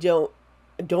beginning and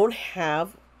don't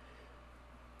have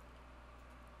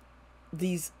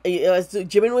these, as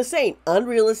Jimin was saying,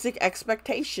 unrealistic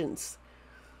expectations.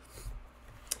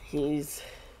 He's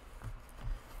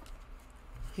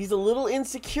a little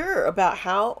insecure about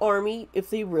how ARMY, if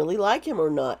they really like him or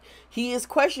not. He is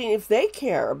questioning if they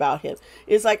care about him.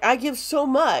 It's like, I give so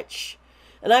much,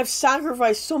 and I've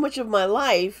sacrificed so much of my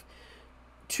life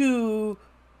to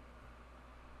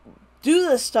do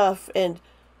this stuff and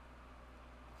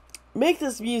make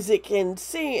this music and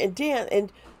sing and dance, and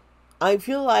I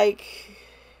feel like,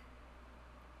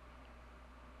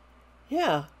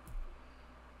 yeah,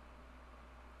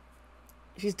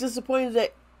 she's disappointed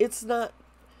that it's not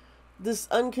this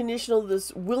unconditional,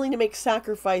 this willing to make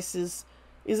sacrifices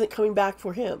isn't coming back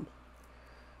for him.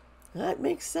 That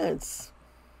makes sense.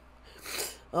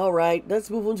 All right, let's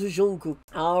move on to Jungkook.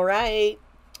 All right,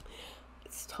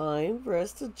 it's time for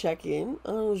us to check in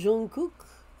on Jungkook,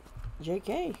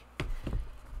 JK,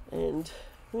 and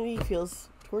what he feels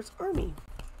towards ARMY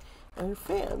and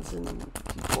fans and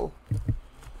people.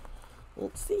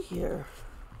 Let's see here.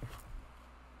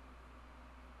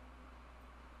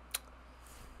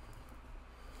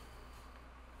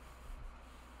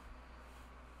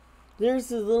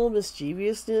 There's a little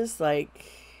mischievousness, like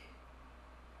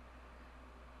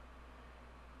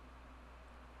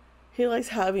he likes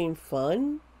having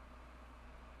fun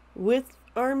with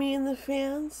ARMY and the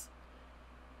fans,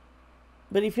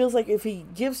 but he feels like if he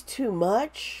gives too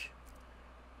much,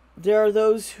 there are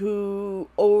those who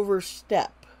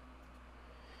overstep.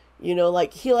 You know,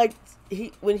 like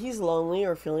when he's lonely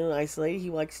or feeling isolated,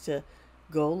 he likes to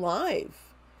go live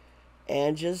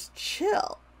and just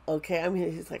chill. Okay, I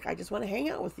mean, he's like, I just want to hang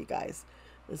out with you guys.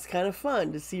 It's kind of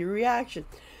fun to see your reaction.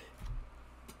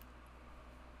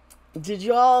 Did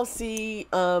you all see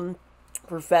for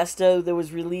Festo that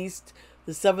was released?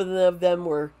 The 7 of them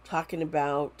were talking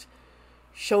about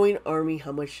showing ARMY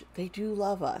how much they do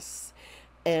love us.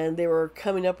 And they were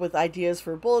coming up with ideas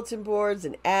for bulletin boards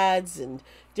and ads and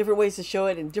different ways to show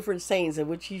it and different sayings of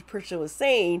which each person was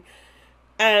saying.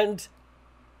 And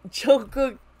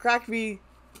Jungkook cracked me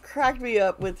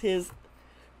up with his,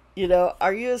 you know,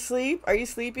 are you asleep? Are you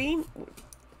sleeping?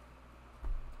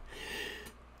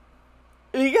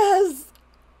 Because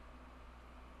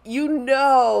you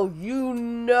know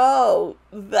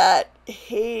that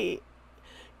he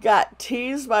got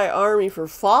teased by ARMY for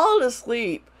falling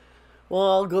asleep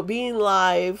while being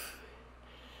live.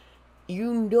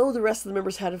 You know the rest of the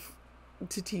members had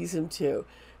to tease him too.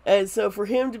 And so for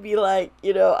him to be like,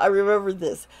 you know, I remember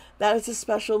this. That is a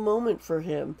special moment for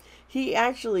him. He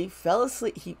actually fell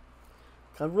asleep. He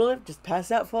just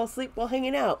passed out, fall asleep while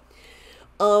hanging out.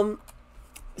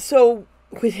 So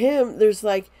with him, there's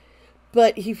like,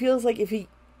 but he feels like if he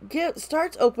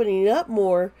starts opening up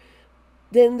more,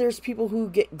 then there's people who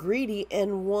get greedy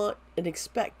and want and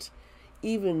expect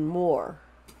even more.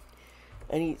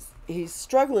 And he's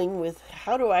struggling with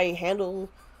how do I handle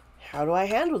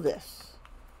this?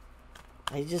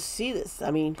 I just see this. I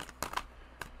mean,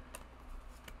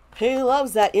 he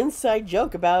loves that inside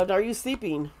joke about, are you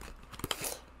sleeping?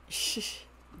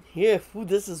 Yeah,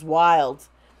 this is wild.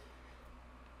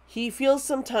 He feels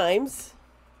sometimes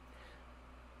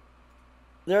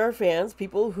there are fans,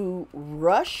 people who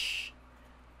rush.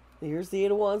 Here's the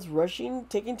 8 of Wands rushing,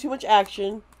 taking too much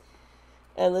action.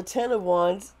 And the 10 of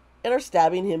Wands and are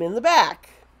stabbing him in the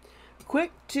back.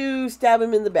 Quick to stab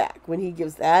him in the back when he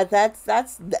gives that. That's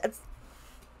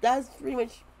pretty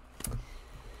much,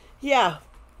 yeah.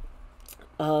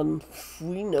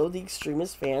 We know the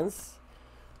extremist fans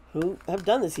who have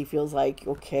done this. He feels like,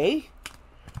 okay,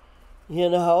 you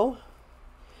know,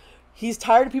 he's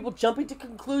tired of people jumping to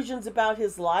conclusions about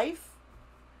his life.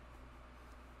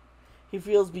 He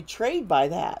feels betrayed by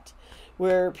that,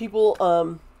 where people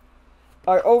are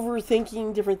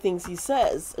overthinking different things he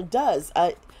says, does.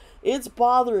 It's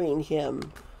bothering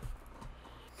him.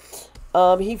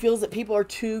 He feels that people are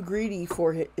too greedy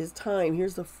for his time.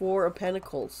 Here's the 4 of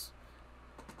Pentacles.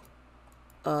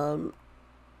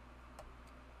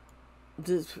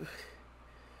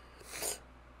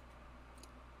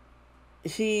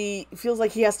 he feels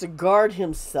like he has to guard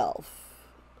himself.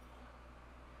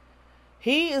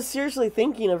 He is seriously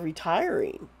thinking of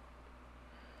retiring.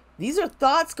 These are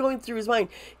thoughts going through his mind.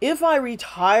 If I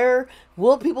retire,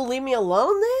 will people leave me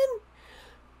alone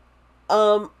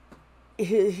then?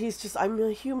 He's just, I'm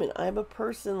a human. I'm a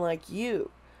person like you.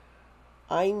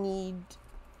 I need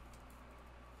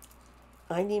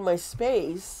my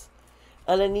space,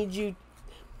 and I need you.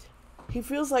 He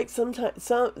feels like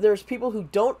sometimes there's people who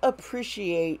don't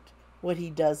appreciate what he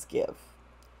does give.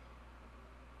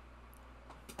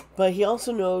 But he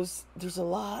also knows there's a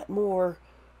lot more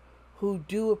who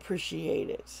do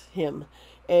appreciate him.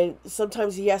 And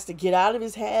sometimes he has to get out of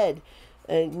his head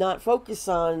and not focus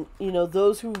on,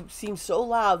 those who seem so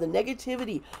loud. The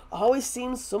negativity always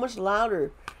seems so much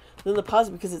louder than the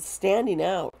positive because it's standing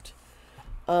out.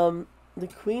 The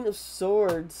Queen of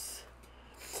Swords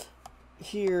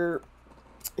here,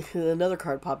 another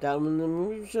card popped out. Let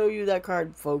me show you that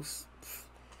card, folks.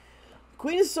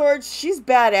 Queen of Swords, she's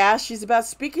badass. She's about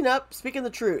speaking up, speaking the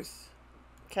truth.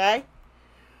 Okay?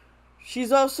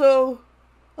 She's also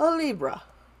a Libra.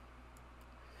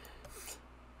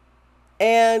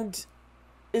 And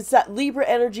it's that Libra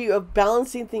energy of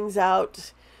balancing things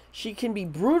out. She can be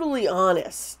brutally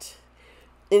honest.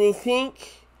 And I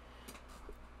think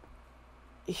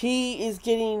he is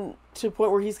getting to a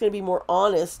point where he's going to be more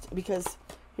honest, because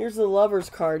here's the Lover's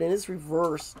card and it's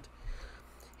reversed.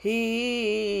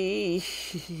 He's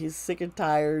sick and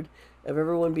tired of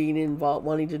everyone being involved,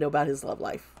 wanting to know about his love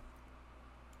life.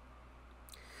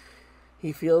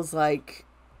 He feels like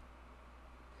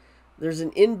there's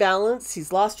an imbalance.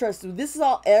 He's lost trust. This is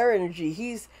all air energy.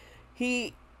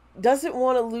 He doesn't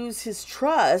want to lose his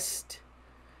trust,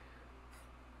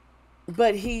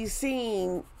 but he's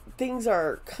seeing things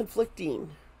are conflicting.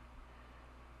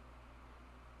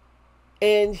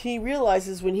 And he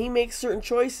realizes when he makes certain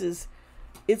choices,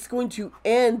 it's going to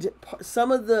end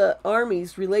some of the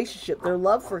army's relationship, their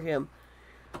love for him.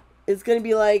 It's going to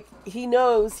be like, he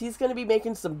knows he's going to be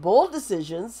making some bold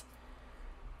decisions.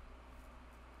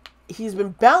 He's been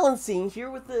balancing here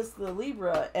with the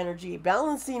Libra energy,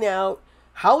 balancing out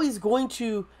how he's going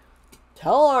to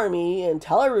tell Army and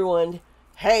tell everyone,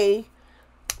 hey,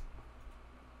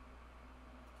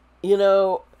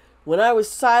 when I was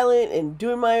silent and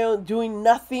doing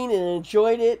nothing and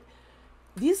enjoyed it,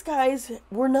 these guys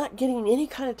were not getting any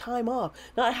kind of time off,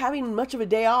 not having much of a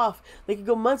day off. They could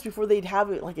go months before they'd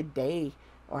have it like a day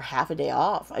or half a day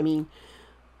off. I mean,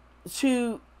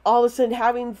 to all of a sudden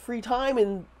having free time,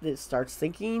 and it starts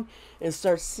thinking and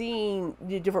starts seeing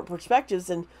the different perspectives.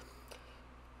 And,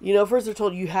 first they're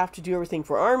told you have to do everything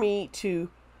for Army, to,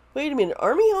 wait a minute,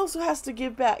 Army also has to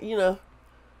give back,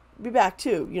 be back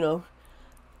too,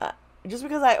 just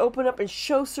because I open up and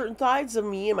show certain sides of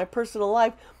me in my personal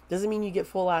life doesn't mean you get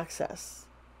full access.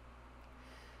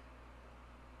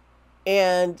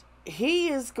 And he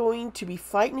is going to be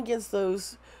fighting against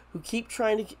those who keep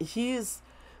trying to,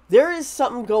 there is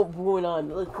something going on.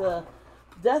 Like the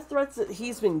death threats that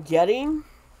he's been getting,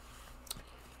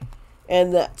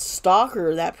 and that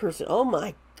stalker, that person, oh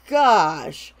my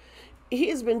gosh, he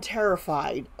has been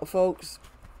terrified, folks.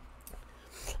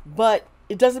 But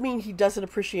it doesn't mean he doesn't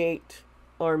appreciate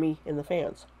Army and the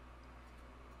fans.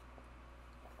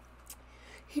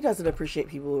 He doesn't appreciate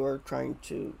people who are trying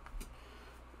to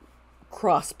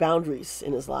cross boundaries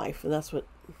in his life. And that's what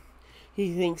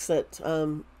he thinks, that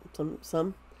some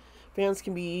fans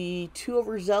can be too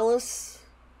overzealous,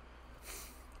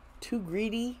 too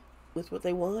greedy with what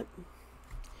they want.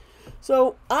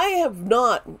 So I have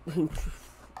not...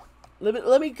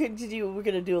 let me continue. We're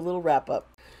going to do a little wrap up.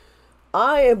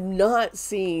 I am not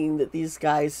seeing that these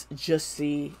guys just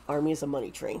see Army as a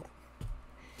money train.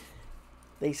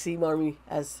 They see Army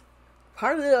as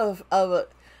part of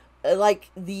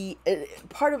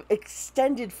part of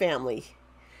extended family.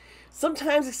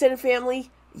 Sometimes extended family,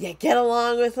 you get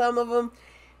along with some of them,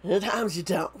 and at times you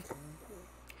don't.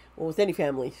 Well, with any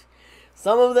family.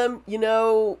 Some of them,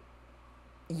 you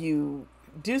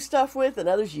do stuff with, and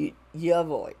others you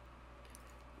avoid.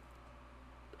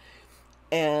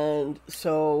 And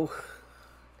so,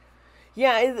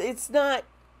 yeah, it's not,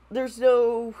 there's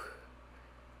no,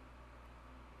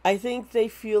 I think they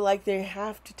feel like they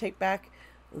have to take back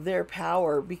their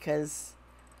power because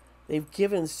they've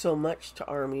given so much to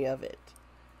Army of it.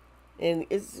 And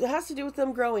it has to do with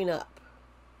them growing up.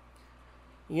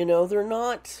 They're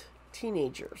not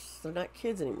teenagers. They're not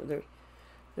kids anymore.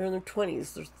 They're in their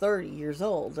 20s. They're 30 years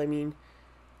old. I mean,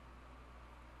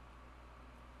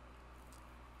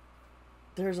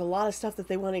 there's a lot of stuff that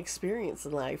they want to experience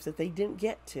in life that they didn't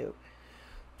get to.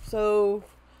 So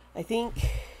I think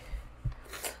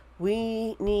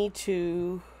We need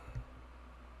to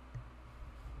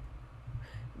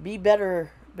be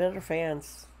better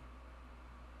fans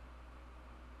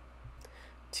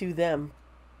to them.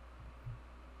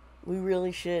 We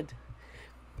really should.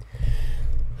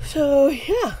 So,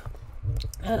 yeah.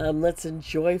 Let's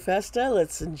enjoy Festa.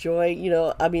 Let's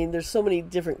enjoy, I mean, there's so many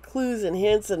different clues and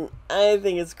hints, and I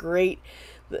think it's great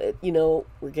that,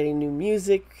 we're getting new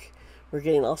music. We're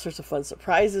getting all sorts of fun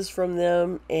surprises from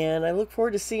them, and I look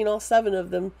forward to seeing all 7 of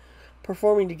them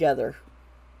performing together.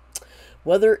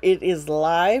 Whether it is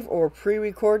live or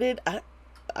pre-recorded,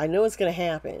 I know it's going to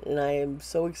happen, and I am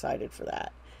so excited for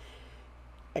that.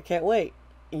 I can't wait.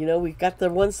 We've got the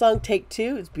one song, Take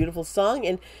Two. It's a beautiful song,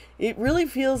 and it really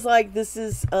feels like this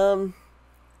is coming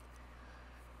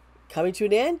to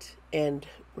an end, and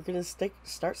we're going to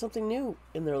start something new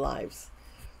in their lives.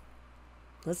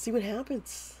 Let's see what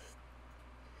happens.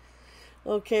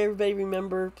 Okay, everybody,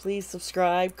 remember, please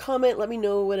subscribe, comment, let me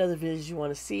know what other videos you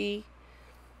want to see.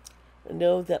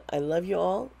 Know that I love you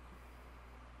all.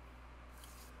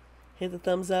 Hit the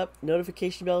thumbs up,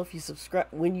 notification bell if you subscribe.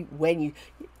 When you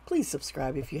please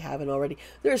subscribe if you haven't already.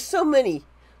 There are so many,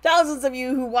 thousands of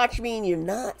you who watch me and you're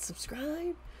not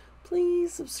subscribed.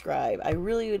 Please subscribe. I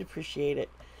really would appreciate it.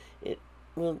 It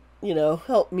will,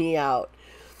 help me out.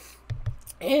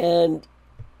 And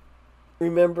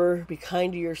remember, be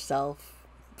kind to yourself,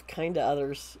 be kind to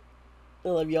others. I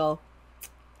love y'all.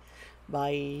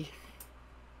 Bye.